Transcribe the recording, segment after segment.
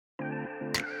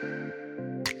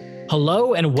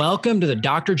Hello and welcome to the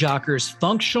Dr. Jocker's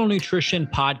Functional Nutrition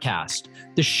Podcast,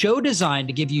 the show designed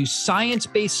to give you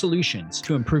science-based solutions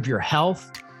to improve your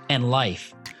health and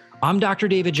life. I'm Dr.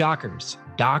 David Jockers,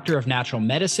 doctor of natural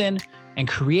medicine and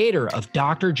creator of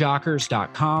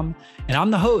drjockers.com, and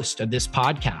I'm the host of this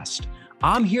podcast.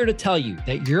 I'm here to tell you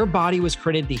that your body was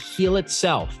created to heal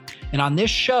itself. And on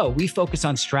this show, we focus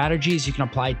on strategies you can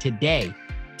apply today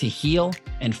to heal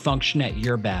and function at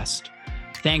your best.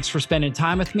 Thanks for spending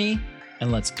time with me,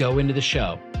 and let's go into the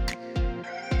show.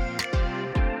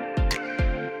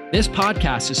 This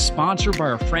podcast is sponsored by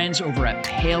our friends over at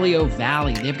Paleo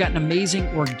Valley. They've got an amazing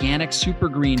organic super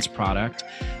greens product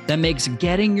that makes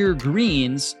getting your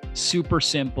greens super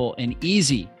simple and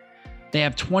easy. They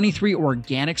have 23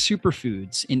 organic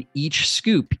superfoods in each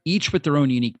scoop, each with their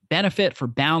own unique benefit for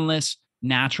boundless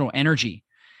natural energy.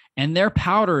 And their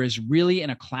powder is really in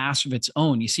a class of its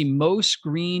own. You see, most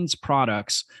greens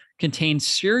products contain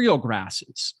cereal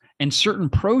grasses and certain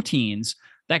proteins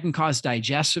that can cause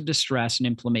digestive distress and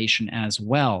inflammation as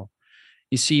well.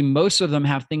 You see, most of them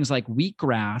have things like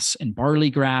wheatgrass and barley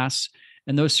grass,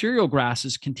 and those cereal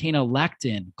grasses contain a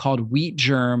lectin called wheat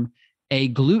germ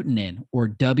agglutinin, or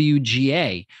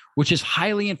WGA, which is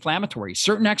highly inflammatory.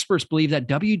 Certain experts believe that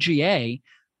WGA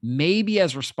may be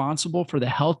as responsible for the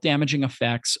health damaging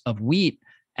effects of wheat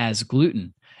as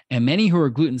gluten. And many who are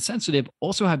gluten sensitive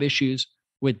also have issues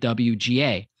with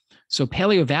WGA. So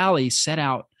Paleo Valley set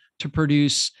out to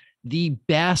produce the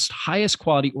best, highest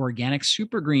quality organic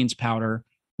super greens powder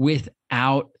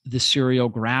without the cereal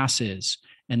grasses.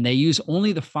 And they use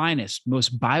only the finest,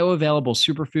 most bioavailable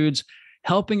superfoods,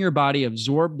 helping your body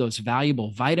absorb those valuable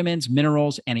vitamins,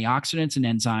 minerals, antioxidants, and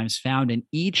enzymes found in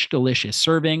each delicious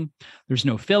serving. There's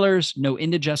no fillers, no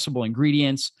indigestible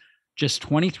ingredients, just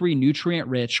 23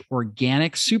 nutrient-rich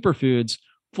organic superfoods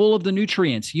full of the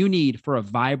nutrients you need for a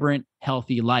vibrant,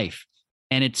 healthy life.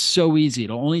 And it's so easy.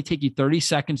 It'll only take you 30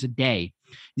 seconds a day.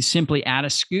 You simply add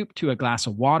a scoop to a glass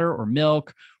of water or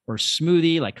milk or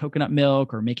smoothie like coconut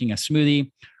milk or making a smoothie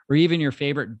or even your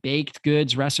favorite baked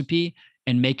goods recipe,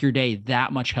 and make your day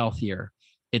that much healthier.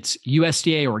 It's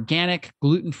USDA organic,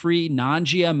 gluten-free,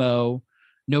 non-GMO,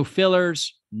 no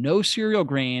fillers, no cereal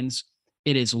grains.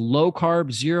 It is low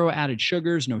carb, zero added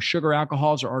sugars, no sugar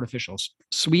alcohols or artificial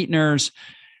sweeteners,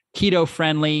 keto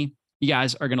friendly. You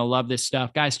guys are going to love this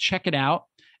stuff. Guys, check it out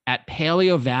at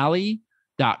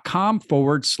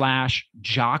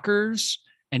paleovalley.com/jockers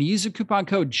and use the coupon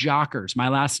code JOCKERS, my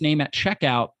last name, at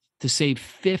checkout, to save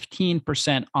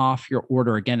 15% off your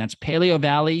order. Again, that's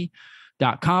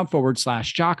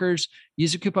paleovalley.com/jockers.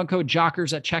 Use the coupon code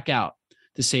JOCKERS at checkout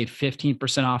to save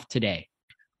 15% off today.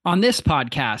 On this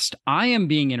podcast, I am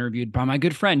being interviewed by my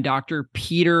good friend, Dr.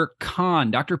 Peter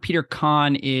Kahn. Dr. Peter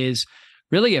Kahn is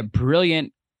really a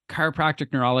brilliant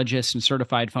chiropractic neurologist and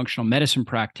certified functional medicine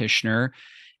practitioner.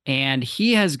 And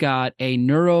he has got a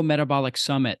neurometabolic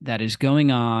summit that is going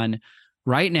on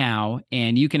right now,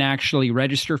 and you can actually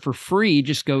register for free.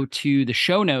 Just go to the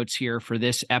show notes here for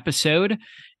this episode,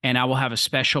 and I will have a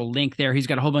special link there. He's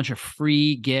got a whole bunch of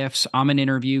free gifts. I'm an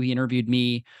interview. He interviewed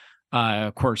me.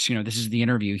 Of course, this is the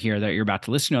interview here that you're about to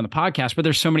listen to on the podcast, but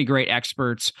there's so many great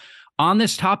experts on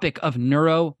this topic of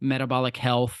neurometabolic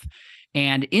health.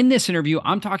 And in this interview,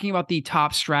 I'm talking about the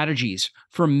top strategies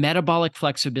for metabolic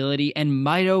flexibility and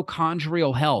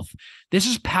mitochondrial health. This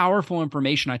is powerful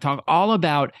information. I talk all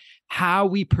about how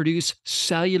we produce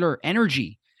cellular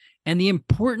energy and the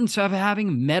importance of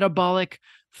having metabolic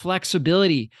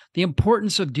flexibility, the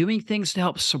importance of doing things to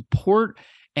help support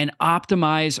and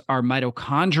optimize our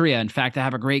mitochondria. In fact, I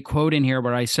have a great quote in here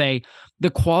where I say, the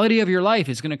quality of your life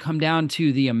is going to come down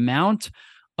to the amount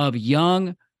of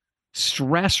young,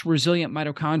 stress-resilient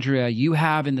mitochondria you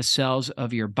have in the cells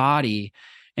of your body.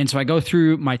 And so I go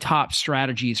through my top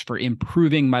strategies for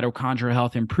improving mitochondrial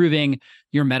health, improving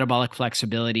your metabolic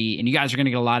flexibility, and you guys are going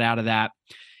to get a lot out of that.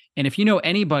 And if you know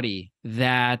anybody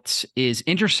that is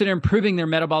interested in improving their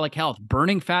metabolic health,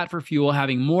 burning fat for fuel,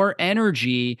 having more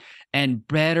energy and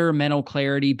better mental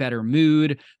clarity, better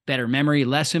mood, better memory,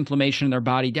 less inflammation in their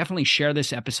body, definitely share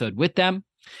this episode with them.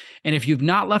 And if you've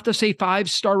not left us a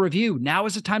 5-star review, now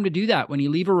is the time to do that. When you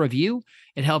leave a review,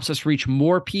 it helps us reach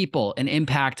more people and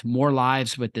impact more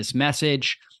lives with this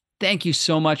message. Thank you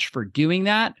so much for doing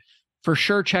that. For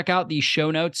sure, check out these show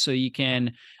notes so you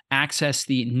can access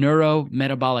the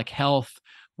neurometabolic health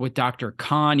with Dr.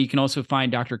 Kahn. You can also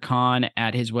find Dr. Kahn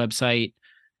at his website,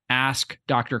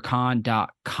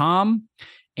 askdrkahn.com.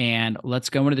 And let's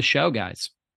go into the show,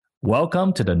 guys.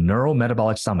 Welcome to the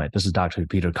Neurometabolic Summit. This is Dr.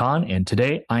 Peter Kahn, and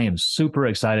today I am super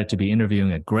excited to be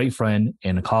interviewing a great friend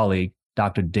and a colleague,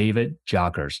 Dr. David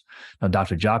Jockers. Now,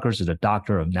 Dr. Jockers is a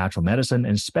doctor of natural medicine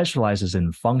and specializes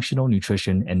in functional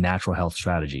nutrition and natural health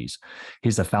strategies.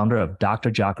 He's the founder of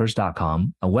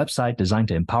drjockers.com, a website designed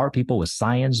to empower people with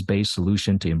science-based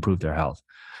solutions to improve their health.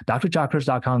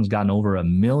 drjockers.com has gotten over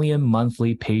 1 million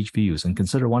monthly page views and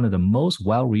considered one of the most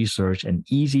well-researched and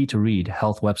easy-to-read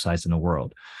health websites in the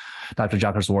world. Dr.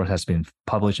 Jockers' work has been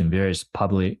published in various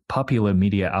popular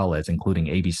media outlets, including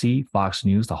ABC, Fox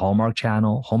News, the Hallmark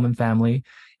Channel, Home and Family,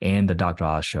 and the Dr.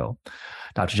 Oz Show.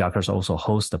 Dr. Jockers also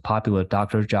hosts the popular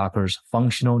Dr. Jockers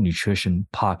Functional Nutrition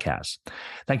podcast.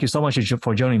 Thank you so much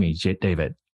for joining me,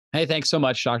 David. Hey, thanks so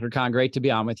much, Dr. Khan. Great to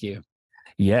be on with you.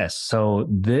 Yes. So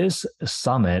this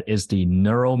summit is the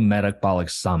Neurometabolic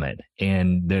Summit.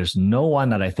 And there's no one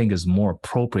that I think is more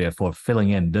appropriate for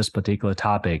filling in this particular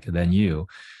topic than you,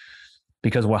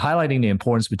 because we're highlighting the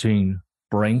importance between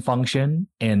brain function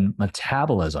and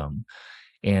metabolism.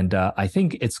 And I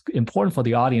think it's important for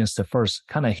the audience to first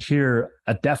kind of hear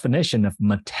a definition of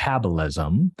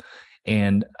metabolism.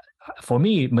 And for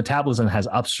me, metabolism has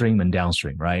upstream and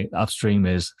downstream, right? Upstream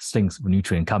is things,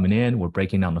 nutrient coming in, we're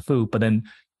breaking down the food, but then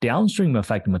downstream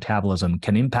effect of metabolism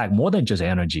can impact more than just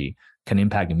energy, can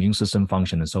impact immune system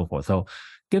function and so forth. So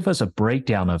give us a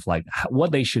breakdown of like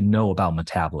what they should know about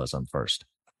metabolism first.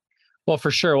 Well,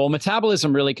 for sure. Well,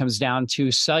 metabolism really comes down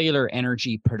to cellular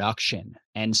energy production.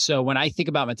 And so when I think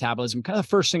about metabolism, kind of the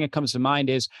first thing that comes to mind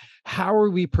is how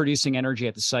are we producing energy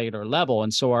at the cellular level?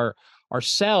 And so our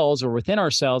cells, or within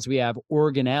our cells, we have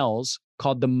organelles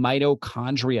called the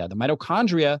mitochondria. The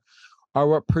mitochondria are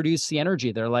what produce the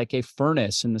energy. They're like a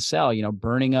furnace in the cell,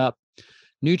 burning up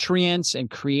nutrients and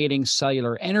creating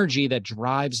cellular energy that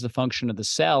drives the function of the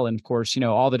cell. And of course,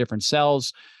 all the different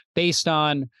cells, based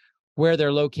on where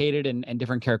they're located and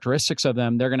different characteristics of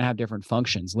them, they're going to have different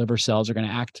functions. Liver cells are going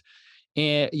to act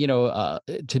to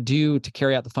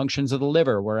carry out the functions of the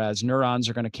liver, whereas neurons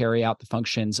are going to carry out the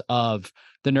functions of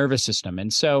the nervous system.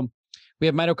 And so we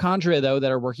have mitochondria, though,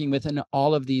 that are working within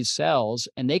all of these cells,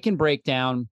 and they can break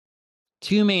down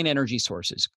two main energy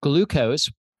sources. Glucose,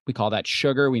 we call that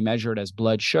sugar. We measure it as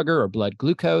blood sugar or blood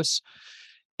glucose,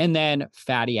 and then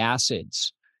fatty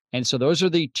acids. And so those are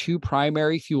the two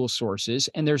primary fuel sources,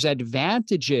 and there's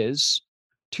advantages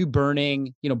to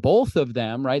burning, both of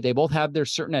them, right? They both have their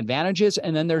certain advantages,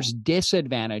 and then there's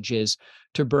disadvantages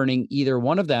to burning either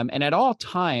one of them. And at all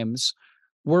times,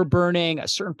 we're burning a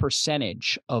certain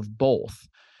percentage of both.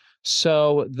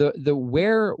 So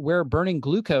where burning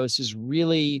glucose is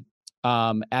really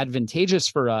advantageous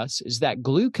for us is that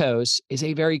glucose is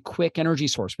a very quick energy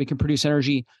source. We can produce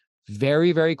energy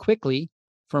very, very quickly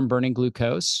from burning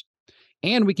glucose,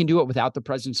 and we can do it without the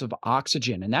presence of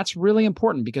oxygen. And that's really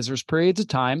important because there's periods of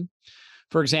time,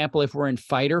 for example, if we're in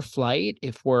fight or flight,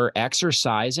 if we're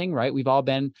exercising, right? We've all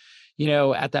been,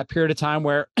 at that period of time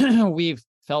where we've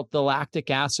felt the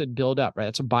lactic acid build up, right?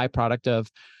 That's a byproduct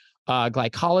of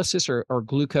glycolysis or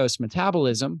glucose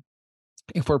metabolism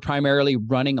if we're primarily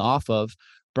running off of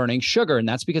burning sugar. And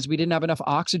that's because we didn't have enough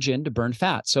oxygen to burn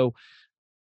fat. So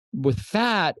with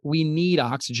fat, we need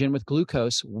oxygen. With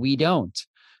glucose, we don't.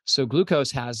 So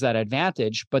glucose has that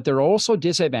advantage, but there are also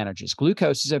disadvantages.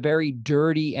 Glucose is a very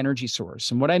dirty energy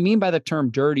source. And what I mean by the term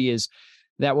dirty is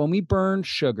that when we burn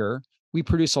sugar, we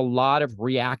produce a lot of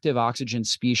reactive oxygen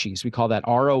species. We call that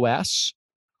ROS,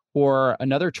 or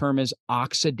another term is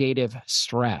oxidative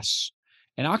stress.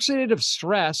 And oxidative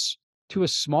stress, to a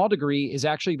small degree, is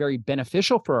actually very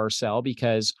beneficial for our cell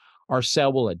because our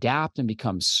cell will adapt and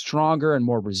become stronger and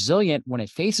more resilient when it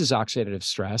faces oxidative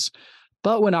stress.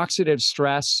 But when oxidative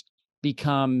stress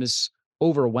becomes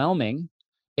overwhelming,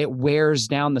 it wears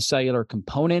down the cellular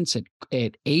components.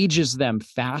 It ages them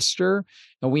faster.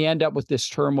 And we end up with this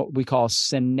term, what we call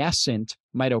senescent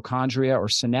mitochondria or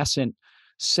senescent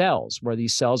cells, where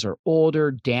these cells are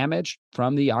older, damaged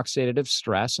from the oxidative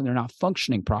stress, and they're not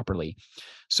functioning properly.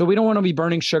 So we don't want to be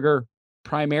burning sugar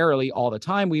primarily all the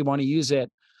time. We want to use it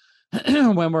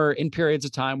when we're in periods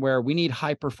of time where we need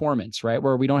high performance, right?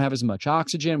 Where we don't have as much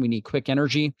oxygen, we need quick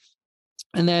energy.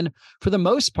 And then for the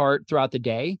most part throughout the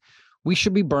day, we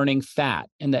should be burning fat.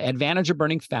 And the advantage of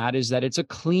burning fat is that it's a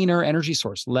cleaner energy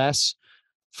source, less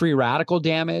free radical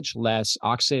damage, less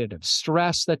oxidative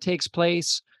stress that takes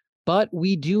place. But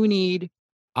we do need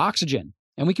oxygen,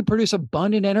 and we can produce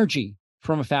abundant energy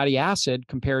from a fatty acid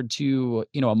compared to,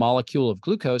 a molecule of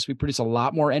glucose. We produce a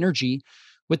lot more energy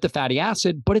with the fatty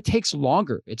acid, but it takes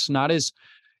longer. It's not as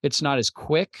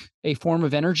quick a form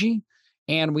of energy,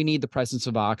 and we need the presence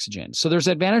of oxygen. So there's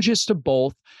advantages to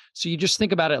both. So you just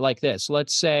think about it like this.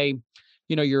 Let's say,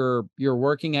 you're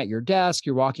working at your desk,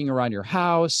 you're walking around your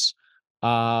house,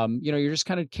 You're just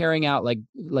kind of carrying out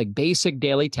like basic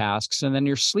daily tasks, and then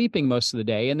you're sleeping most of the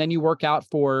day, and then you work out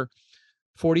for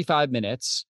 45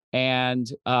 minutes. And,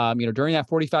 during that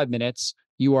 45 minutes,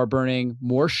 you are burning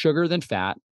more sugar than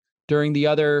fat. During the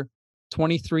other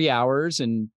 23 hours,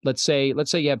 and let's say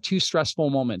you have two stressful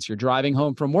moments. You're driving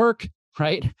home from work,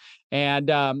 right? And,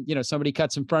 somebody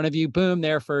cuts in front of you, boom,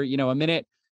 there for, a minute,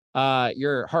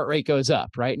 your heart rate goes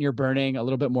up, right? And you're burning a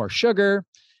little bit more sugar.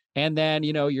 And then,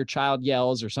 your child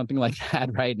yells or something like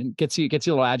that, right? And gets you a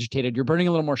little agitated. You're burning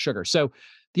a little more sugar. So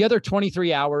the other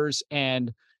 23 hours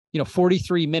and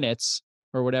 43 minutes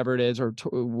or whatever it is, or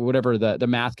whatever the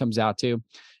math comes out to,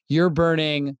 you're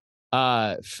burning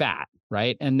fat,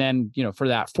 right? And then, for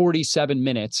that 47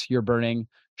 minutes, you're burning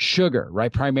sugar,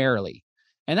 right? Primarily.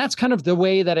 And that's kind of the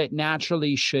way that it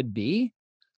naturally should be.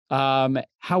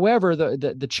 However,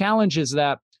 the challenge is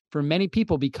that for many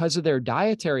people, because of their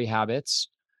dietary habits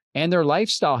and their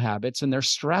lifestyle habits and their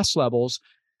stress levels,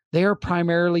 they are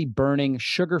primarily burning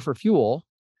sugar for fuel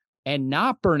and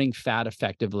not burning fat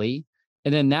effectively.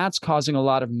 And then that's causing a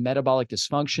lot of metabolic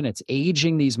dysfunction. It's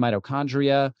aging these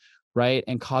mitochondria, right?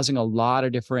 And causing a lot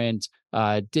of different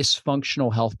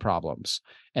dysfunctional health problems.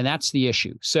 And that's the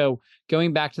issue. So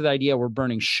going back to the idea, we're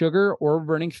burning sugar or we're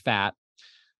burning fat.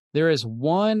 There is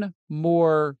one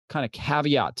more kind of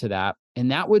caveat to that.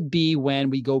 And that would be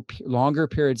when we go longer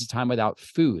periods of time without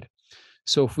food.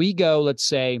 So if we go, let's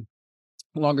say,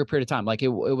 longer period of time, like it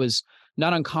was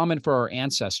not uncommon for our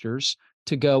ancestors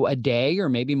to go a day or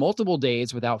maybe multiple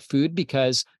days without food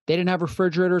because they didn't have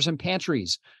refrigerators and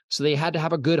pantries. So they had to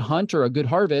have a good hunt or a good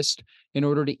harvest in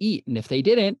order to eat. And if they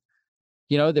didn't,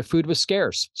 the food was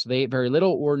scarce. So they ate very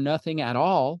little or nothing at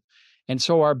all. And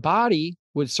so our body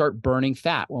would start burning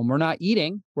fat. When we're not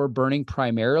eating, we're burning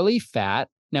primarily fat.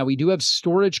 Now we do have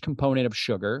storage component of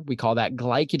sugar. We call that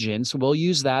glycogen. So we'll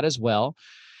use that as well.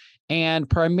 And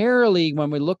primarily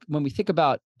when we think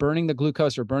about burning the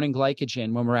glucose or burning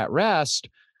glycogen when we're at rest,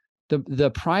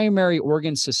 the primary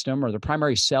organ system or the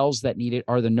primary cells that need it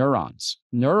are the neurons.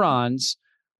 Neurons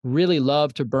really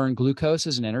love to burn glucose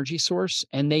as an energy source,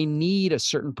 and they need a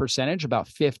certain percentage, about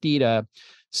 50 to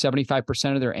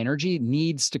 75% of their energy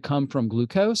needs to come from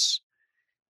glucose.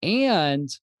 And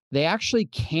they actually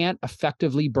can't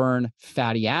effectively burn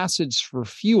fatty acids for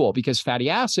fuel because fatty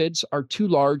acids are too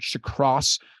large to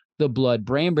cross the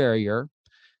blood-brain barrier.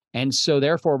 And so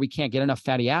therefore we can't get enough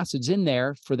fatty acids in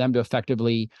there for them to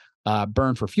effectively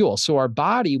burn for fuel. So our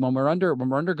body, when we're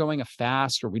undergoing a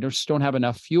fast or we just don't have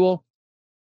enough fuel,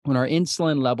 when our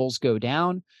insulin levels go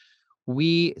down,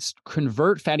 we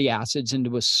convert fatty acids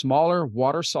into a smaller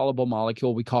water-soluble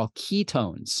molecule we call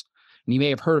ketones. And you may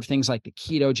have heard of things like the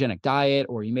ketogenic diet,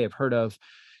 or you may have heard of,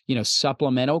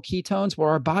 supplemental ketones, where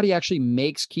our body actually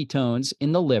makes ketones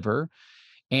in the liver.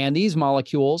 And these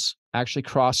molecules actually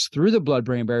cross through the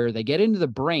blood-brain barrier. They get into the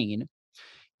brain,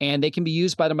 and they can be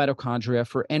used by the mitochondria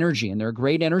for energy, and they're a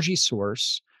great energy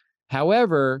source.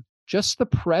 However, just the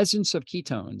presence of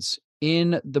ketones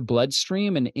in the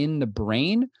bloodstream and in the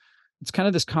brain, it's kind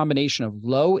of this combination of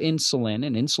low insulin,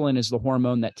 and insulin is the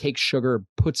hormone that takes sugar,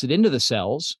 puts it into the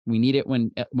cells. We need it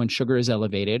when sugar is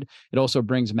elevated. It also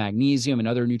brings magnesium and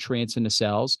other nutrients into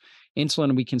cells.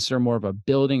 Insulin we consider more of a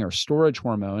building or storage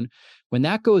hormone. When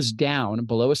that goes down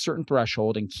below a certain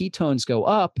threshold and ketones go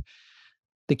up,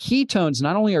 the ketones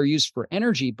not only are used for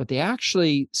energy, but they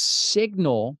actually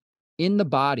signal in the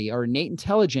body our innate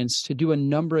intelligence to do a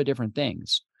number of different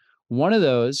things. One of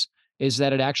those is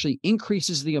that it actually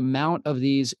increases the amount of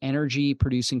these energy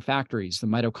producing factories, the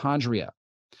mitochondria.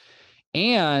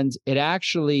 And it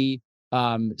actually,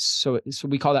 so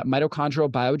we call that mitochondrial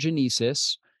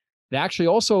biogenesis. It actually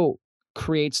also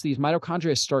creates these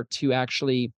mitochondria start to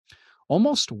actually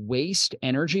almost waste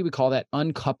energy. We call that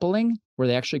uncoupling, where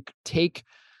they actually take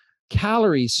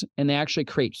calories and they actually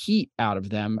create heat out of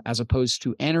them as opposed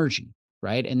to energy,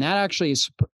 right? And that actually is,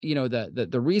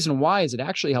 the reason why is it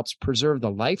actually helps preserve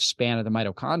the lifespan of the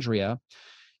mitochondria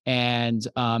and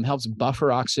helps buffer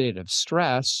oxidative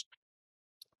stress.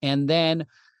 And then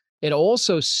it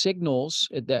also signals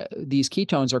that these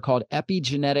ketones are called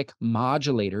epigenetic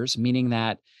modulators, meaning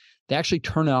that they actually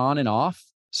turn on and off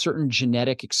certain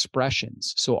genetic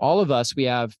expressions. So all of us, we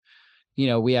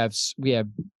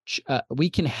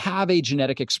can have a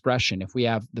genetic expression if we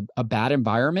have a bad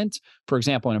environment. For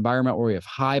example, an environment where we have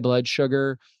high blood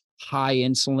sugar, high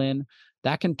insulin,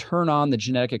 that can turn on the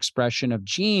genetic expression of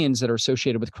genes that are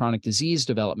associated with chronic disease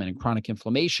development and chronic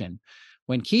inflammation.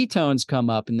 When ketones come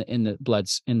up in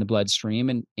the bloodstream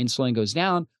and insulin goes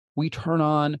down, we turn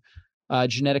on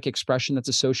genetic expression that's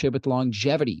associated with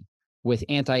longevity, with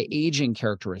anti-aging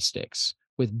characteristics,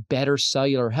 with better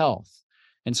cellular health.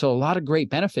 And so a lot of great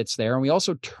benefits there. And we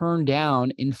also turn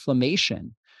down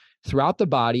inflammation throughout the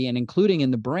body and including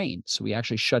in the brain. So we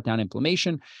actually shut down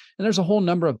inflammation. And there's a whole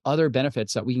number of other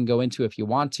benefits that we can go into if you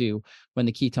want to when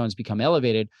the ketones become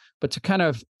elevated. But to kind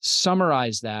of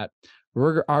summarize that,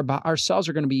 our cells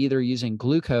are going to be either using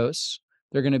glucose,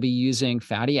 they're going to be using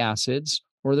fatty acids,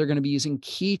 or they're going to be using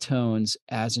ketones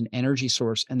as an energy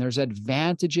source. And there's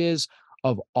advantages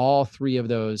of all three of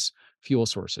those fuel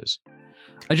sources.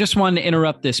 I just wanted to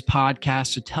interrupt this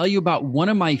podcast to tell you about one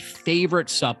of my favorite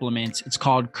supplements. It's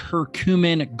called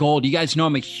Curcumin Gold. You guys know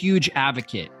I'm a huge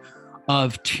advocate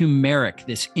of turmeric,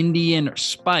 this Indian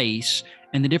spice,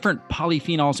 and the different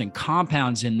polyphenols and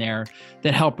compounds in there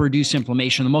that help reduce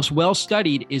inflammation. The most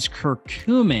well-studied is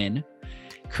curcumin.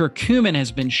 Curcumin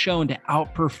has been shown to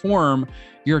outperform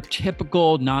your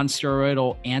typical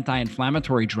non-steroidal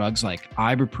anti-inflammatory drugs like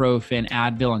ibuprofen,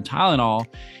 Advil, and Tylenol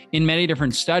in many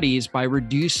different studies by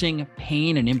reducing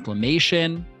pain and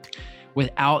inflammation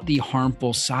without the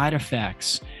harmful side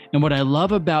effects. And what I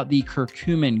love about the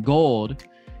Curcumin Gold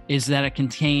is that it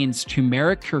contains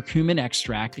turmeric curcumin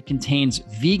extract. It contains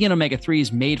vegan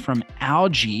omega-3s made from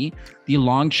algae, the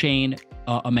long-chain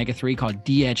omega-3 called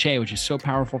DHA, which is so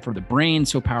powerful for the brain,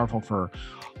 so powerful for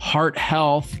heart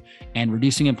health and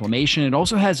reducing inflammation. It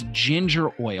also has ginger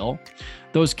oil.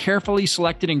 Those carefully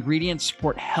selected ingredients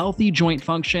support healthy joint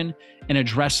function and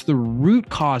address the root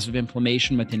cause of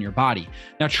inflammation within your body.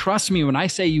 Now, trust me when I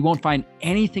say you won't find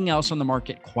anything else on the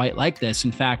market quite like this.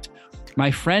 In fact, my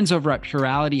friends over at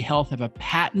Purality Health have a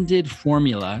patented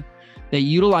formula that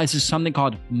utilizes something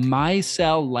called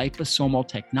micelle liposomal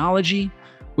technology,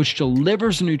 which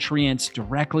delivers nutrients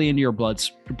directly into your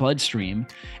bloodstream.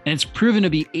 And it's proven to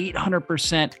be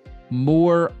 800%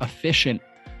 more efficient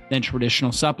than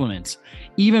traditional supplements.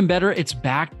 Even better, it's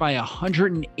backed by a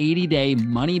 180-day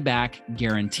money-back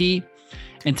guarantee.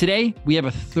 And today, we have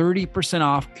a 30%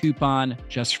 off coupon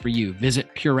just for you.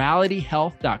 Visit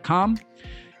puralityhealth.com.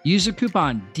 Use the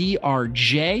coupon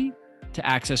DRJ to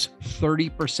access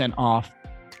 30% off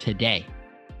today.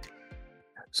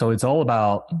 So it's all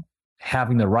about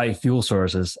having the right fuel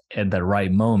sources at the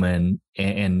right moment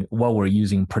and what we're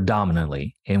using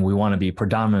predominantly. And we want to be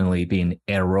predominantly being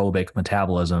aerobic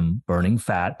metabolism, burning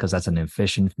fat, because that's an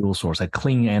efficient fuel source, a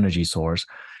clean energy source.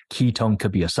 Ketone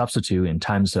could be a substitute in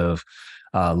times of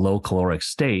low caloric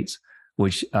states,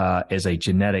 which is a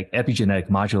epigenetic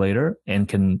modulator and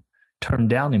can turn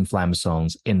down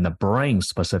inflammasomes in the brain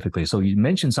specifically. So you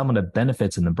mentioned some of the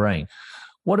benefits in the brain.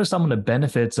 What are some of the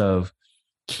benefits of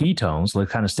ketones?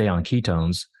 Let's kind of stay on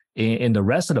ketones in the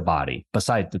rest of the body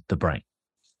besides the brain.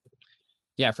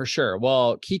 Yeah, for sure.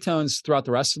 Well, ketones throughout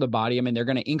the rest of the body, I mean, they're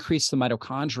going to increase the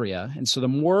mitochondria. And so the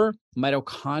more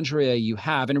mitochondria you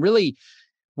have, and really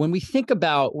when we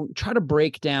try to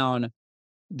break down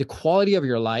the quality of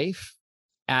your life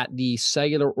at the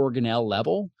cellular organelle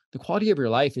level, the quality of your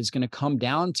life is going to come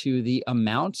down to the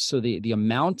amount. So the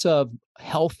amount of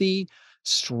healthy,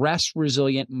 stress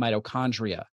resilient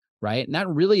mitochondria, right? And that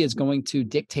really is going to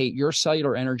dictate your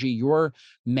cellular energy, your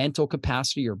mental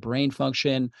capacity, your brain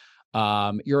function,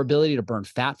 your ability to burn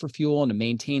fat for fuel and to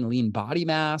maintain lean body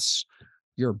mass,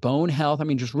 your bone health. I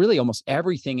mean, just really almost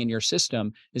everything in your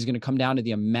system is going to come down to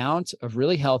the amount of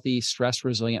really healthy, stress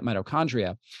resilient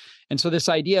mitochondria. And so this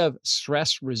idea of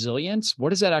stress resilience, what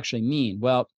does that actually mean?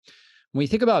 Well, when we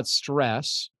think about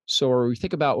stress, or we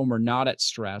think about when we're not at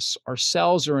stress, our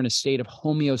cells are in a state of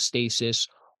homeostasis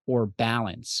or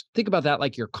balance. Think about that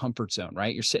like your comfort zone,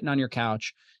 right? You're sitting on your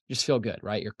couch, you just feel good,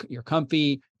 right? You're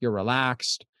comfy, you're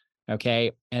relaxed,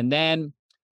 okay? And then,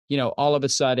 all of a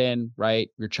sudden, right,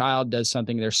 your child does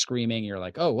something, they're screaming, you're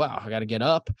like, oh, wow, I got to get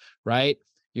up, right?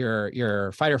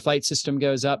 Your fight or flight system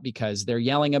goes up because they're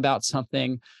yelling about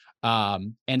something.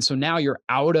 And so now you're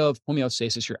out of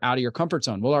homeostasis, you're out of your comfort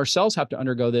zone. Well, our cells have to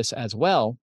undergo this as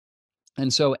well.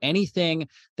 And so anything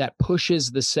that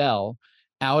pushes the cell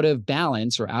out of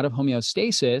balance or out of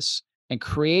homeostasis and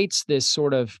creates this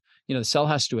sort of, the cell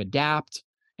has to adapt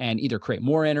and either create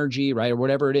more energy, right? Or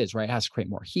whatever it is, right? It has to create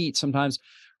more heat sometimes,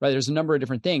 right? There's a number of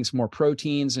different things, more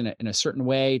proteins in a certain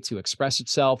way to express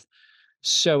itself.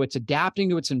 So it's adapting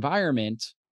to its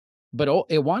environment, but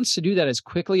it wants to do that as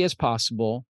quickly as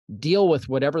possible, deal with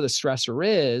whatever the stressor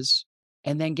is,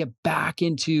 and then get back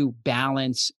into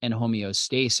balance and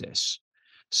homeostasis.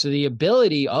 So the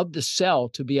ability of the cell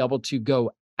to be able to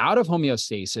go out of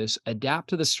homeostasis, adapt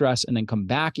to the stress, and then come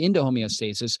back into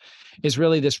homeostasis is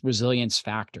really this resilience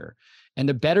factor. And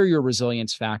the better your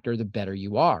resilience factor, the better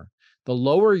you are. The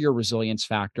lower your resilience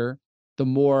factor, the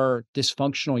more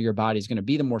dysfunctional your body is going to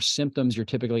be, the more symptoms you're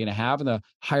typically going to have, and the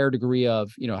higher degree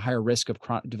of, higher risk of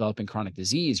developing chronic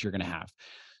disease you're going to have.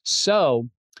 So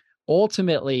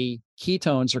ultimately,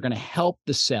 ketones are going to help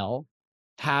the cell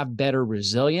have better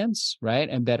resilience, right?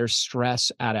 And better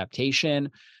stress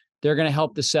adaptation. They're going to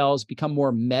help the cells become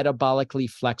more metabolically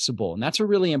flexible. And that's a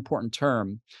really important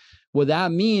term. What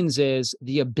that means is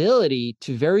the ability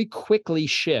to very quickly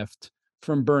shift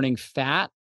from burning fat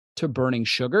to burning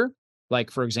sugar. Like,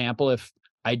 for example, if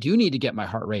I do need to get my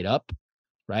heart rate up,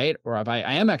 right? Or if I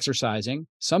am exercising,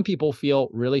 some people feel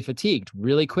really fatigued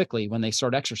really quickly when they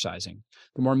start exercising.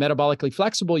 The more metabolically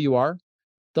flexible you are,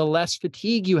 the less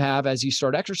fatigue you have as you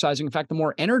start exercising. In fact, the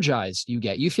more energized you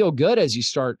get. You feel good as you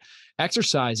start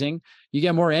exercising. You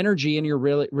get more energy and you're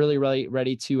really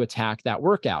ready to attack that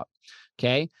workout.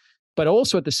 Okay. But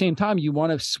also at the same time, you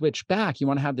want to switch back. You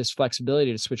want to have this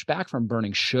flexibility to switch back from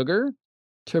burning sugar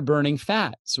to burning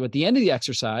fat. So at the end of the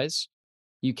exercise,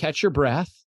 you catch your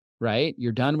breath, right?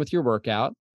 You're done with your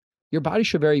workout. Your body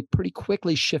should pretty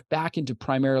quickly shift back into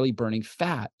primarily burning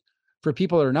fat. For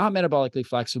people that are not metabolically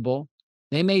flexible,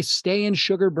 they may stay in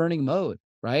sugar burning mode,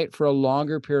 right? For a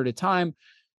longer period of time.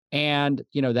 And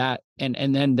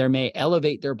and then they may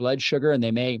elevate their blood sugar and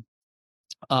they may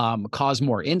cause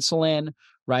more insulin,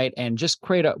 right? And just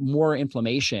create more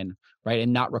inflammation, right?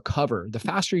 And not recover. The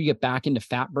faster you get back into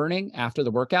fat burning after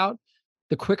the workout,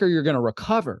 the quicker you're going to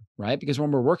recover, right? Because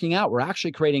when we're working out, we're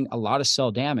actually creating a lot of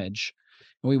cell damage.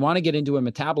 And we want to get into a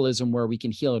metabolism where we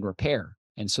can heal and repair.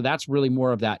 And so that's really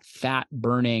more of that fat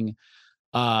burning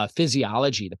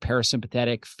physiology, the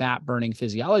parasympathetic fat burning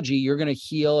physiology. You're going to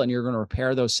heal and you're going to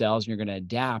repair those cells and you're going to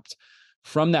adapt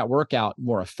from that workout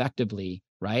more effectively,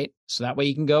 right? So that way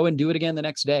you can go and do it again the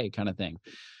next day, kind of thing.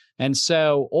 And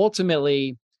so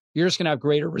ultimately, you're just going to have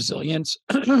greater resilience,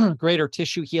 greater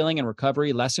tissue healing and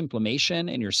recovery, less inflammation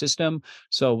in your system.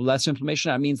 So less inflammation,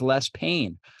 that means less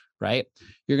pain, right?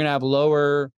 You're going to have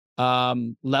lower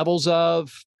levels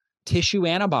of tissue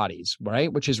antibodies,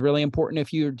 right? Which is really important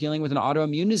if you're dealing with an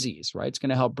autoimmune disease, right? It's going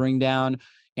to help bring down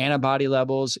antibody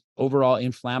levels, overall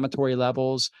inflammatory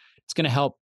levels. It's going to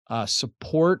help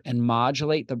support and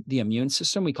modulate the immune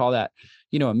system. We call that,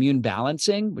 immune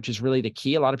balancing, which is really the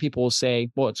key. A lot of people will say,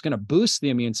 well, it's going to boost the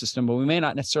immune system, but we may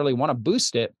not necessarily want to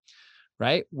boost it,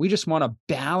 right? We just want to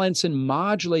balance and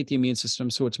modulate the immune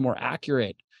system so it's more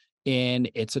accurate in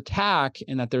its attack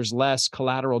and that there's less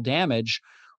collateral damage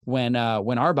when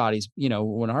our body's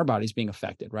being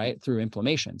affected, right, through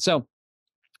inflammation. So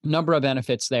number of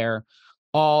benefits there,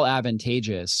 all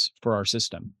advantageous for our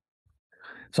system.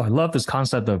 So I love this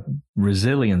concept of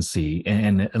resiliency,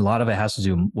 and a lot of it has to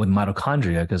do with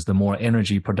mitochondria, because the more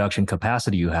energy production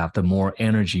capacity you have, the more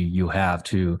energy you have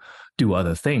to do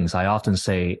other things. I often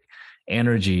say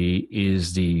energy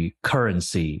is the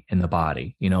currency in the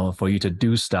body. For you to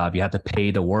do stuff, you have to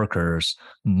pay the workers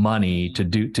money to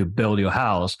build your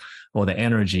house. Well, the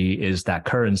energy is that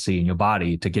currency in your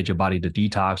body to get your body to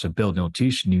detox or build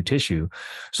new tissue.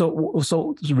 So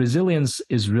resilience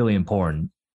is really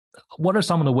important. What are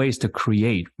some of the ways to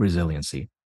create resiliency?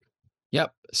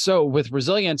 Yep. So with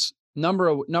resilience, number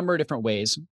of different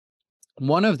ways.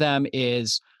 One of them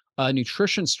is a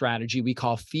nutrition strategy we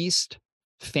call feast,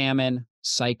 famine,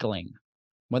 cycling.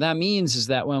 What that means is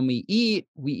that when we eat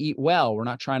well. We're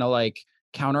not trying to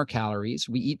count our calories.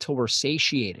 We eat till we're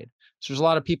satiated. So there's a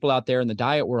lot of people out there in the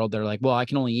diet world. They're like, well, I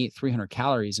can only eat 300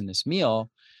 calories in this meal.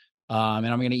 And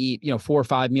I'm going to eat, 4 or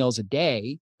 5 meals a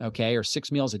day. Okay. Or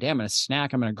 6 meals a day. I'm going to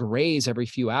snack. I'm going to graze every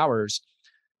few hours.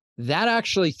 That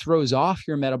actually throws off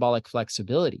your metabolic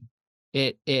flexibility.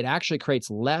 It actually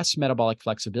creates less metabolic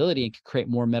flexibility and can create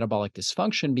more metabolic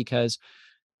dysfunction, because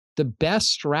the best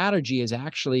strategy is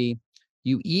actually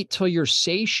you eat till you're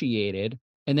satiated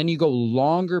and then you go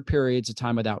longer periods of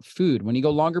time without food. When you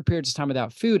go longer periods of time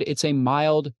without food, it's a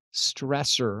mild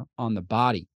stressor on the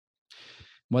body.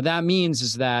 What that means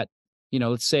is that,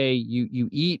 let's say you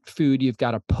eat food, you've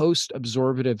got a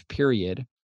post-absorptive period,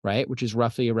 right? Which is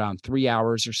roughly around 3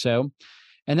 hours or so.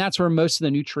 And that's where most of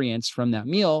the nutrients from that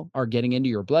meal are getting into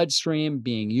your bloodstream,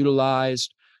 being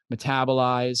utilized,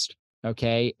 metabolized.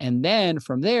 Okay. And then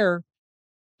from there,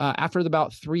 after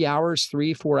about 3 hours,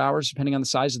 4 hours, depending on the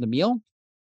size of the meal,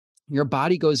 your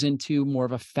body goes into more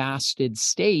of a fasted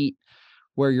state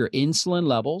where your insulin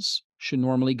levels should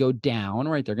normally go down,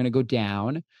 right? They're going to go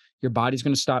down. Your body's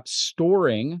going to stop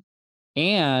storing,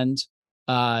 and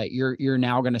you're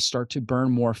now going to start to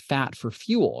burn more fat for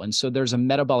fuel. And so there's a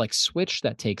metabolic switch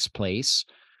that takes place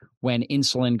when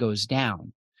insulin goes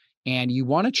down. And you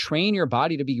want to train your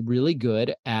body to be really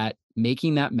good at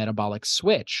making that metabolic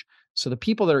switch. So the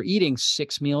people that are eating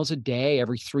 6 meals a day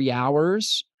every 3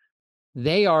 hours,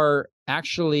 they are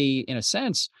actually, in a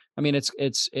sense, I mean,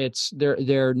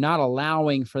 they're not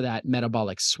allowing for that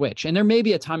metabolic switch. And there may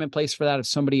be a time and place for that if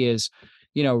somebody is,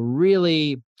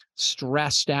 really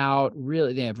stressed out,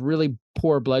 they have really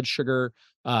poor blood sugar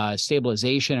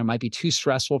stabilization. It might be too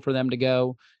stressful for them to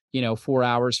go, 4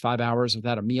 hours, 5 hours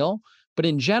without a meal. But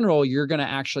in general, you're going to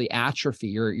actually atrophy.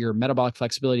 Your metabolic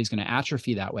flexibility is going to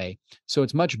atrophy that way. So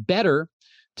it's much better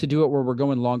to do it where we're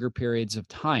going longer periods of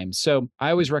time. So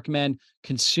I always recommend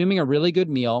consuming a really good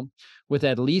meal with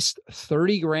at least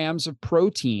 30 grams of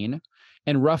protein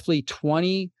and roughly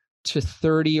 20 to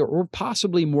 30 or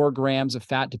possibly more grams of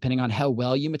fat, depending on how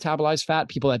well you metabolize fat.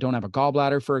 People that don't have a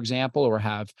gallbladder, for example, or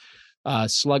have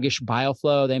sluggish bile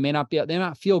flow, they may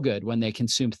not feel good when they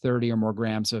consume 30 or more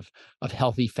grams of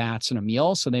healthy fats in a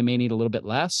meal. So they may need a little bit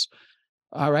less.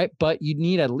 All right. But you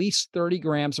need at least 30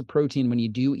 grams of protein when you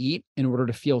do eat in order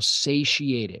to feel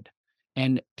satiated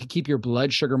and to keep your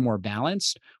blood sugar more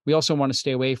balanced. We also want to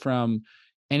stay away from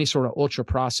any sort of ultra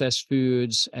processed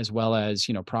foods, as well as,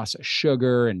 processed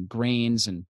sugar and grains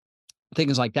and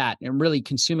things like that, and really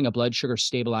consuming a blood sugar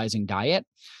stabilizing diet.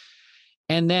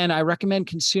 And then I recommend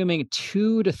consuming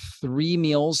 2 to 3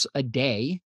 meals a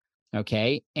day.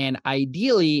 Okay. And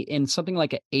ideally in something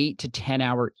like an 8 to 10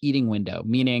 hour eating window,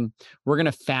 meaning we're going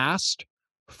to fast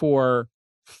for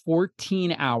 14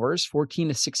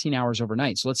 to 16 hours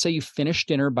overnight. So let's say you finish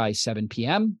dinner by 7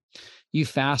 p.m. You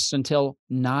fast until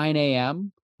 9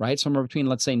 a.m., right? Somewhere between,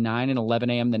 let's say 9 and 11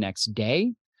 a.m. the next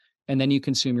day. And then you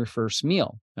consume your first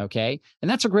meal. Okay. And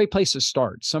that's a great place to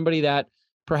start. Somebody that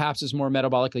perhaps is more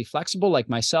metabolically flexible, like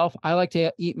myself, I like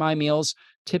to eat my meals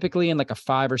typically in like a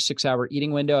 5 or 6 hour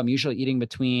eating window. I'm usually eating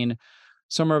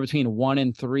somewhere between 1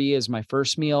 and 3 is my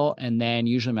first meal. And then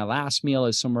usually my last meal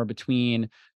is somewhere between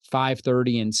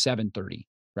 5:30 and 7:30,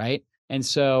 right? And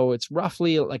so it's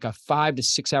roughly like a 5 to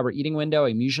 6 hour eating window.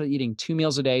 I'm usually eating 2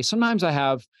 meals a day. Sometimes I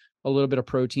have a little bit of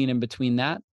protein in between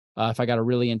that, if I got a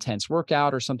really intense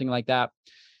workout or something like that.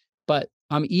 But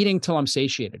I'm eating till I'm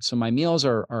satiated. So my meals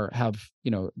have,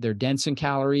 they're dense in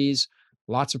calories,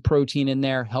 lots of protein in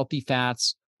there, healthy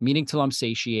fats. I'm eating till I'm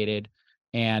satiated.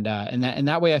 And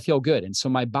that way I feel good. And so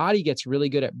my body gets really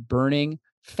good at burning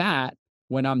fat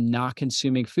when I'm not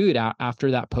consuming food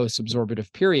after that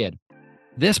post-absorptive period.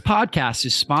 This podcast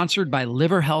is sponsored by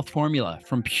Liver Health Formula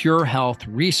from Pure Health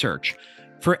Research.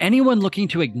 For anyone looking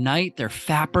to ignite their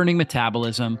fat-burning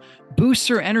metabolism, boost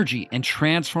their energy, and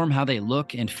transform how they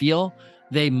look and feel,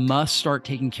 they must start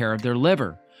taking care of their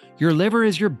liver. Your liver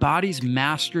is your body's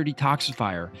master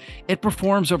detoxifier. It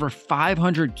performs over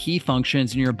 500 key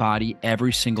functions in your body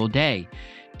every single day.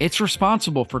 It's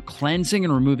responsible for cleansing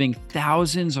and removing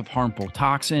thousands of harmful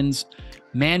toxins,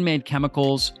 man-made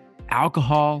chemicals,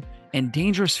 alcohol, and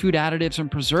dangerous food additives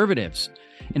and preservatives.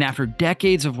 And after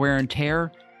decades of wear and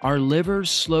tear, our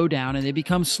livers slow down and they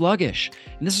become sluggish.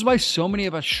 And this is why so many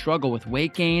of us struggle with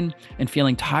weight gain and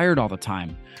feeling tired all the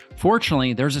time.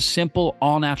 Fortunately, there's a simple,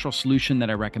 all-natural solution that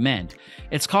I recommend.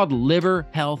 It's called Liver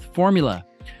Health Formula.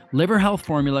 Liver Health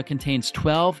Formula contains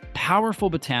 12 powerful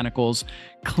botanicals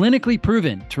clinically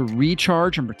proven to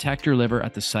recharge and protect your liver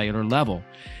at the cellular level.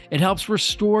 It helps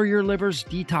restore your liver's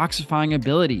detoxifying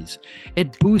abilities.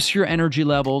 It boosts your energy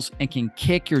levels and can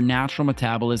kick your natural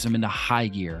metabolism into high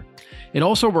gear. It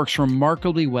also works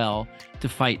remarkably well to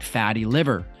fight fatty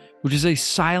liver, which is a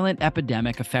silent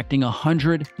epidemic affecting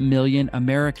 100 million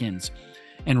Americans.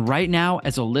 And right now,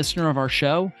 as a listener of our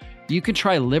show, you can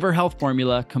try Liver Health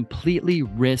Formula completely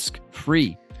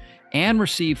risk-free and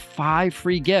receive 5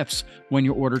 free gifts when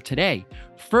you order today.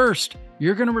 First,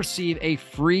 you're going to receive a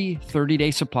free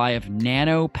 30-day supply of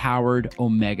nano-powered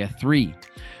omega-3.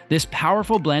 This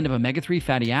powerful blend of omega-3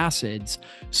 fatty acids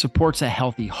supports a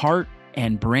healthy heart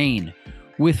and brain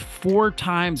with 4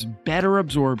 times better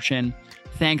absorption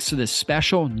thanks to this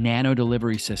special nano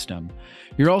delivery system.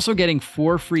 You're also getting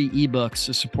 4 free ebooks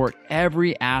to support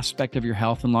every aspect of your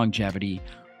health and longevity,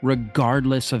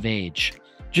 regardless of age.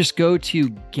 Just go to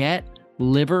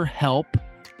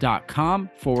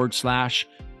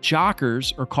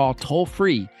getliverhelp.com/jockers or call toll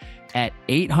free at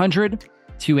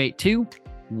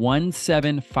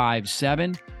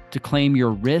 800-282-1757 to claim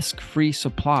your risk-free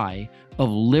supply of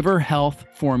Liver Health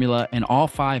Formula and all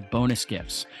 5 bonus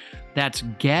gifts. That's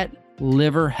Get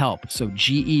Liver Help. So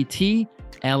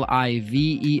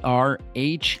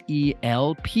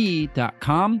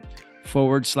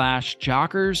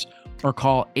GetLiverhelp.com/jockers or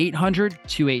call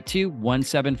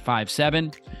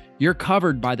 800-282-1757. You're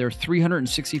covered by their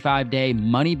 365-day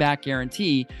money-back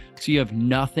guarantee, so you have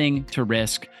nothing to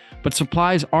risk. But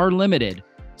supplies are limited,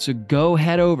 so go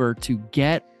head over to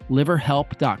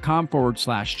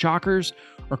getliverhelp.com/jockers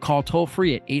or call toll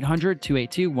free at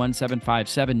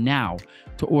 800-282-1757 now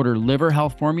to order Liver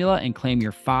Health Formula and claim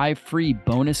your 5 free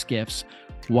bonus gifts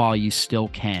while you still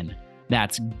can.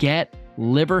 That's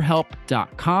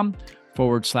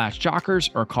getliverhelp.com/jockers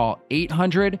or call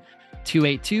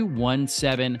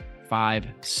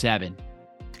 800-282-1757.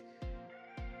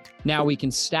 Now we can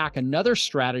stack another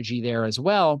strategy there as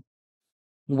well,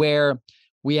 where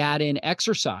we add in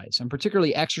exercise, and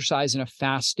particularly exercise in a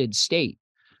fasted state.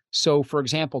 So for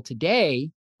example, today,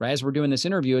 right, as we're doing this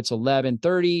interview, it's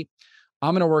 11:30.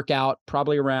 I'm going to work out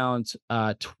probably around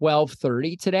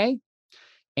 12:30 today.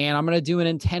 And I'm going to do an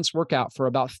intense workout for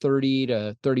about 30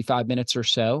 to 35 minutes or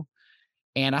so.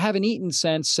 And I haven't eaten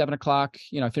since 7 o'clock.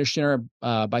 I finished dinner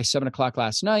by 7 o'clock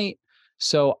last night.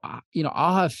 So,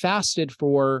 I'll have fasted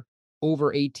for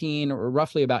over 18 or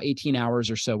roughly about 18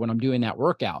 hours or so when I'm doing that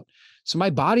workout. So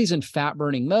my body's in fat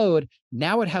burning mode.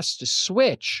 Now it has to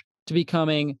switch to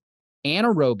becoming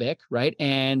anaerobic, right?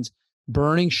 And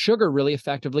burning sugar really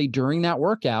effectively during that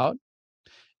workout.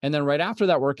 And then right after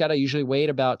that workout, I usually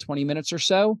wait about 20 minutes or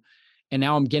so. And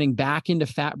now I'm getting back into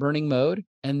fat burning mode.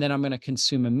 And then I'm going to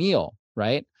consume a meal,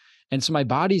 right? And so my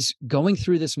body's going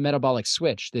through this metabolic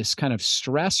switch, this kind of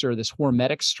stressor, this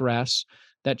hormetic stress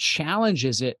that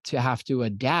challenges it to have to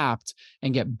adapt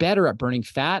and get better at burning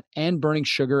fat and burning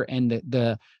sugar. And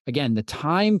the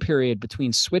time period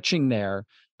between switching there,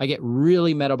 I get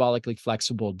really metabolically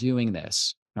flexible doing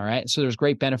this. All right. So there's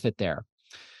great benefit there.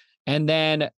 And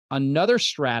then another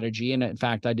strategy, and in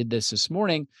fact, I did this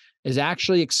morning, is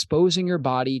actually exposing your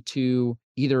body to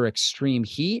either extreme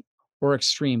heat or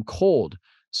extreme cold.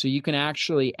 So you can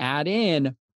actually add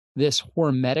in this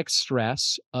hormetic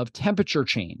stress of temperature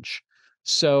change.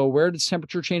 So where does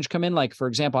temperature change come in? Like, for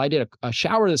example, I did a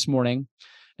shower this morning.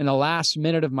 In the last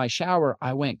minute of my shower,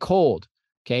 I went cold.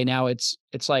 Okay. Now it's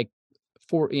like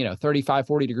 35,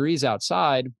 40 degrees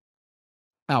outside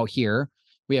out here.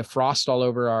 We have frost all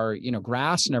over our,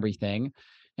 grass and everything.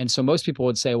 And so most people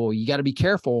would say, well, you got to be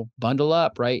careful, bundle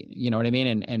up, right? You know what I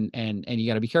mean? And you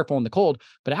got to be careful in the cold,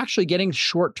 but actually getting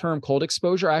short-term cold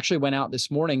exposure. I actually went out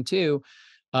this morning too,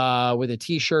 with a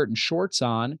t-shirt and shorts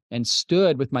on and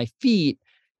stood with my feet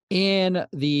in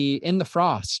the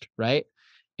frost, right?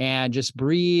 And just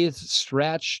breathed,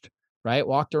 stretched, right?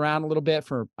 Walked around a little bit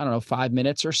for, 5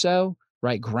 minutes or so,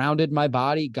 right? Grounded my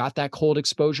body, got that cold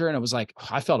exposure. And it was like,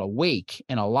 I felt awake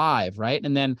and alive, right?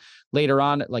 And then later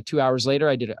on, like 2 hours later,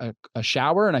 I did a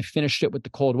shower and I finished it with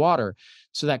the cold water.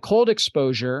 So that cold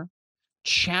exposure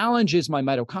challenges my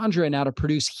mitochondria now to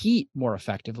produce heat more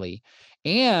effectively.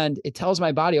 And it tells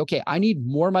my body, okay, I need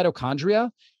more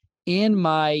mitochondria in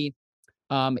my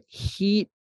heat,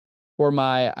 or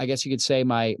I guess you could say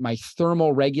my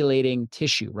thermal regulating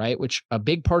tissue, right? Which a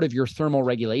big part of your thermal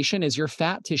regulation is your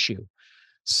fat tissue.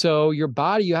 So your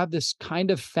body, you have this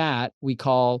kind of fat we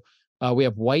call, we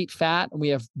have white fat, and we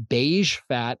have beige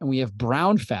fat, and we have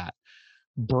brown fat.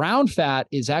 Brown fat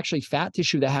is actually fat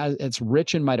tissue it's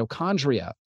rich in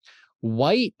mitochondria.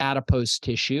 White adipose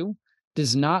tissue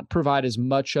does not provide as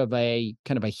much of a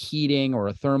kind of a heating or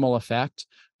a thermal effect,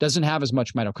 doesn't have as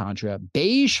much mitochondria.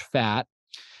 Beige fat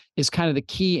is kind of the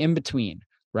key in between,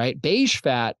 right? Beige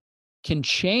fat can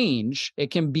change. It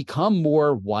can become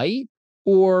more white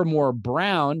or more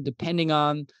brown, depending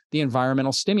on the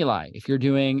environmental stimuli. If you're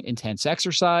doing intense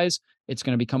exercise, it's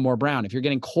going to become more brown. If you're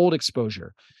getting cold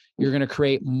exposure, you're going to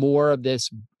create more of this.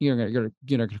 You're going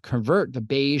to convert the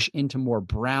beige into more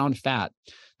brown fat.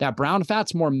 That brown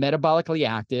fat's more metabolically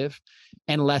active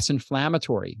and less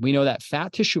inflammatory. We know that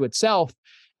fat tissue itself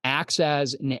acts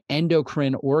as an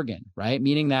endocrine organ, right?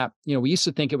 Meaning that, we used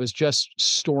to think it was just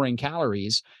storing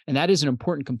calories, and that is an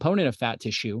important component of fat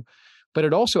tissue. But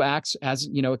it also acts as,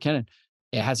 it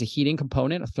has a heating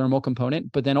component, a thermal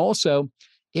component, but then also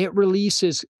it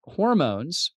releases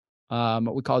hormones,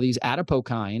 what we call these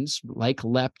adipokines, like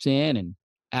leptin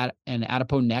and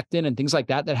adiponectin and things like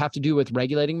that have to do with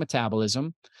regulating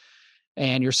metabolism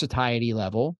and your satiety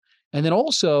level. And then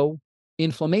also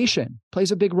inflammation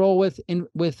plays a big role with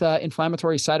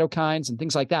inflammatory cytokines and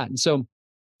things like that. And so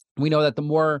we know that the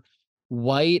more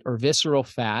white or visceral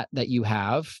fat that you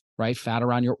have, right, fat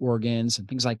around your organs and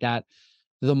things like that,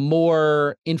 the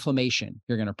more inflammation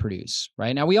you're going to produce,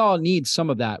 right? Now, we all need some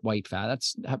of that white fat.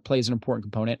 That plays an important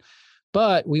component.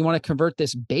 But we want to convert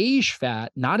this beige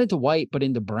fat, not into white, but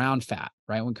into brown fat,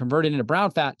 right? When converted into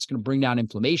brown fat, it's going to bring down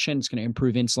inflammation. It's going to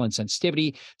improve insulin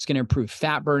sensitivity. It's going to improve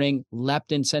fat burning,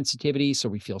 leptin sensitivity, so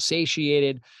we feel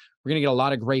satiated. We're going to get a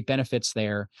lot of great benefits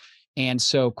there. And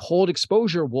so cold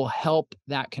exposure will help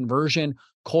that conversion.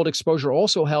 Cold exposure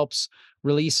also helps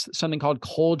release something called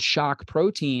cold shock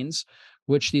proteins,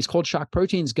 which these cold shock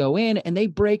proteins go in and they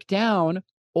break down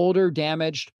older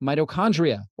damaged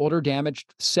mitochondria, older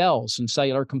damaged cells and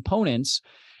cellular components.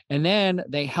 And then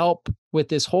they help with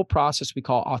this whole process we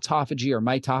call autophagy or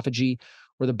mitophagy,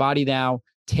 where the body now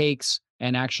takes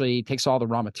all the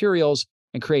raw materials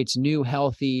and creates new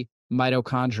healthy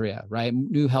mitochondria, right?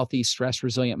 New healthy stress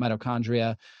resilient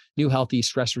mitochondria, new healthy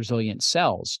stress resilient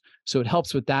cells. So it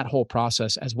helps with that whole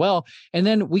process as well. And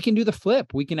then we can do the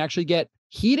flip. We can actually get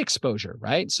heat exposure,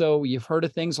 right? So you've heard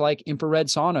of things like infrared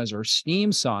saunas or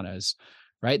steam saunas,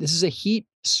 right? This is a heat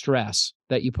stress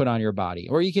that you put on your body.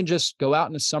 Or you can just go out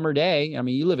in a summer day. I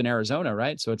mean, you live in Arizona,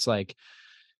 right? So it's like,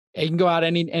 you can go out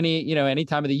any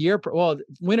time of the year. Well,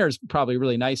 winter's probably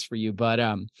really nice for you, but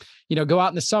go out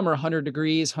in the summer, 100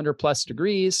 degrees, 100 plus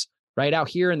degrees, right? Out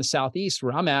here in the Southeast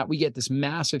where I'm at, we get this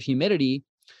massive humidity.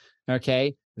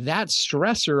 Okay. That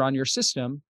stressor on your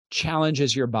system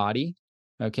challenges your body.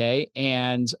 Okay.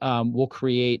 And will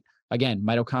create, again,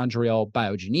 mitochondrial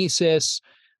biogenesis,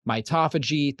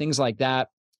 mitophagy, things like that.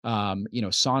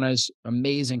 Saunas,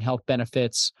 amazing health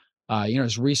benefits.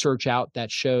 There's research out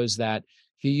that shows that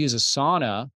if you use a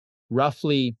sauna,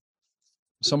 roughly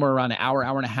somewhere around an hour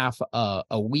and a half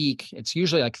a week, it's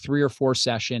usually like 3 or 4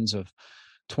 sessions of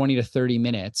 20 to 30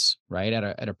 minutes, right?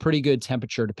 At a pretty good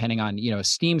temperature, depending on, a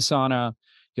steam sauna,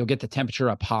 you'll get the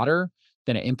temperature up hotter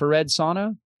than an infrared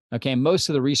sauna. Okay. Most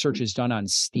of the research is done on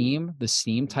the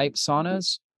steam type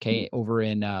saunas, okay, over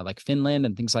in like Finland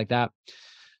and things like that.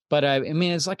 But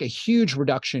it's like a huge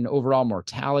reduction overall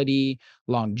mortality,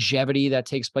 longevity that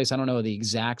takes place. I don't know the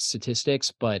exact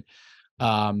statistics, but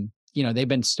they've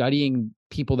been studying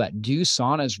people that do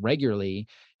saunas regularly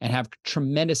and have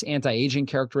tremendous anti-aging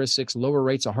characteristics, lower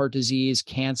rates of heart disease,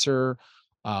 cancer,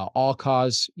 all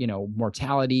cause,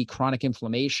 mortality, chronic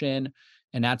inflammation.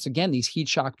 And that's, again, these heat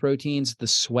shock proteins, the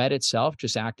sweat itself,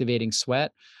 just activating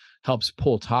sweat helps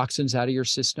pull toxins out of your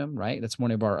system, right? That's one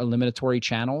of our eliminatory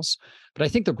channels. But I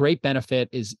think the great benefit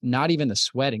is not even the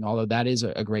sweating, although that is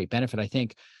a great benefit. I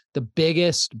think the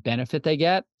biggest benefit they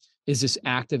get is this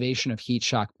activation of heat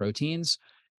shock proteins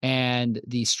and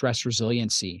the stress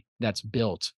resiliency that's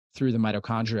built through the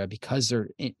mitochondria because they're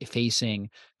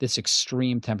facing this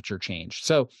extreme temperature change.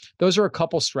 So those are a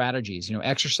couple strategies,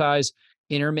 exercise,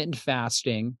 intermittent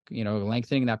fasting,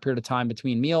 lengthening that period of time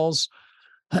between meals,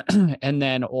 and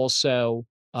then also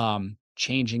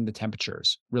changing the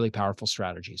temperatures, really powerful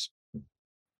strategies.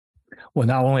 Well,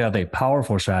 not only are they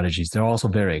powerful strategies, they're also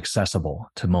very accessible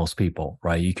to most people,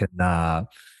 right? You can, the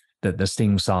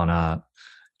steam sauna,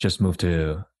 just move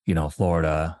to,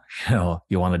 Florida,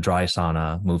 you want a dry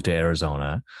sauna, move to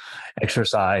Arizona.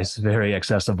 Exercise, very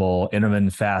accessible.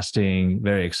 Intermittent fasting,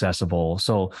 very accessible.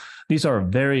 So these are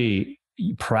very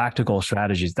practical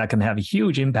strategies that can have a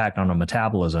huge impact on our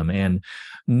metabolism. And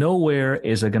nowhere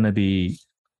is it going to be,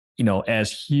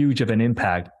 as huge of an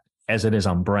impact as it is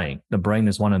on brain. The brain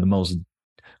is one of the most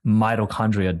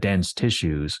mitochondria dense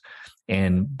tissues,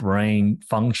 and brain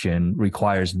function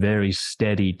requires very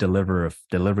steady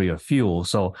delivery of fuel.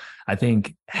 So I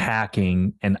think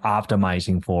hacking and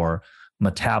optimizing for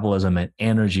metabolism and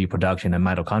energy production and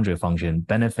mitochondria function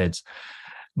benefits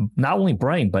not only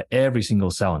brain, but every single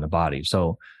cell in the body.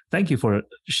 So thank you for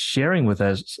sharing with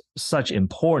us such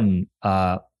important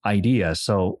ideas.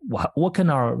 So what can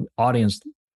our audience,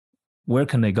 where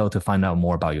can they go to find out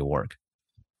more about your work?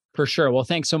 For sure. Well,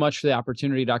 thanks so much for the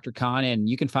opportunity, Dr. Khan. And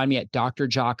you can find me at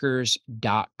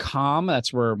drjockers.com.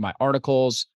 That's where my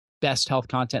articles, best health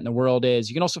content in the world is.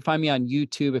 You can also find me on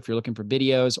YouTube if you're looking for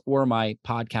videos, or my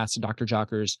podcast, Dr.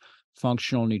 Jockers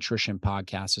Functional Nutrition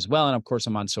Podcast as well. And of course,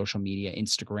 I'm on social media,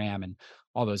 Instagram, and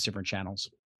all those different channels.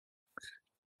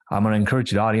 I'm going to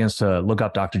encourage the audience to look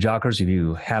up Dr. Jockers if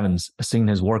you haven't seen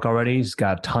his work already. He's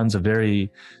got tons of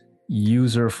very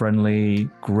user-friendly,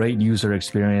 great user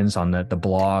experience on the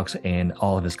blogs and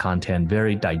all of his content,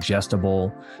 very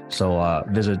digestible. So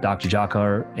visit Dr.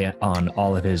 Jocker on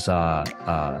all of his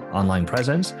online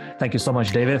presence. Thank you so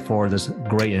much, David, for this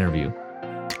great interview.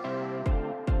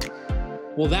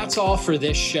 Well, that's all for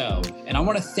this show. And I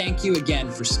want to thank you again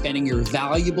for spending your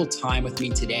valuable time with me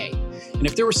today. And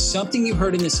if there was something you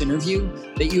heard in this interview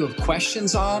that you have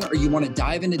questions on, or you want to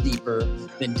dive into deeper,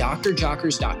 then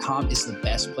drjockers.com is the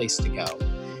best place to go.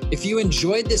 If you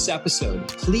enjoyed this episode,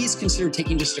 please consider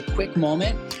taking just a quick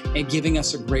moment and giving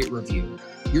us a great review.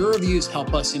 Your reviews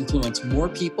help us influence more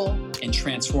people and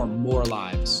transform more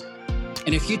lives.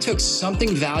 And if you took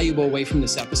something valuable away from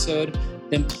this episode,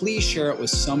 then please share it with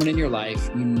someone in your life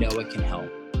you know it can help.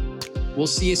 We'll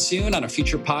see you soon on a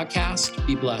future podcast.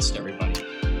 Be blessed, everybody.